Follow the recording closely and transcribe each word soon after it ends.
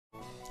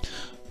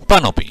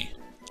Bunnelby,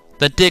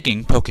 the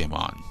digging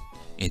Pokemon.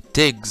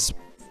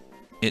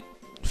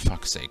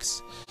 Fuck's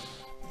sakes.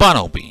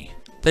 Bunnelby,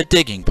 the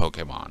digging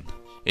Pokemon.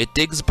 It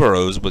digs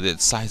burrows with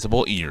its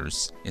sizable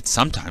ears. It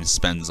sometimes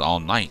spends all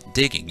night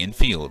digging in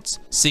fields,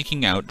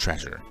 seeking out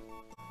treasure.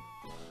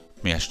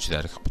 Maybe I should do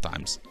that a couple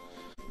times.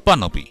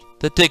 Bunnelby,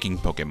 the digging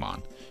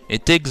Pokemon.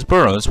 It digs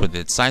burrows with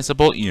its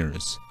sizable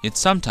ears. It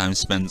sometimes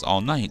spends all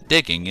night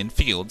digging in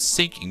fields,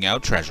 seeking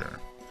out treasure.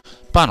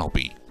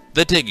 Bunnelby,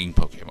 the digging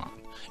Pokemon.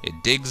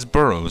 It digs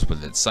burrows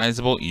with its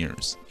sizable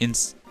ears.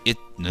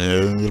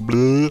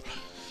 Bunnelby,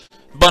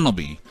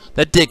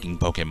 the digging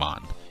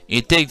Pokemon.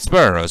 It digs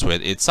burrows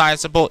with its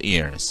sizable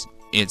ears.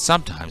 It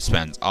sometimes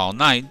spends all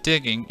night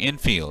digging in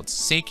fields,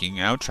 seeking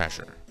out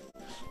treasure.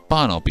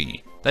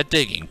 Bunnelby, the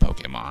digging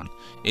Pokemon.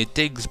 It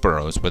digs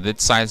burrows with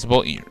its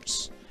sizable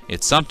ears.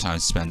 It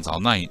sometimes spends all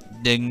night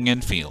digging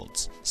in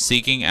fields,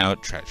 seeking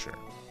out treasure.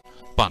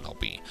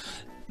 Bunnelby.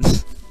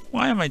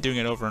 Why am I doing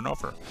it over and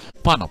over?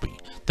 Bunnelby,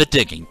 the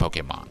digging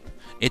Pokemon.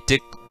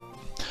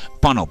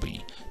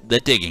 Bunnelby, the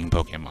digging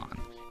Pokemon.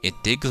 It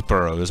digs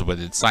burrows with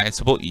its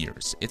sizable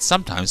ears. It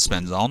sometimes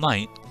spends all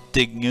night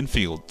digging in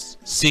fields,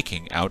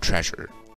 seeking out treasure.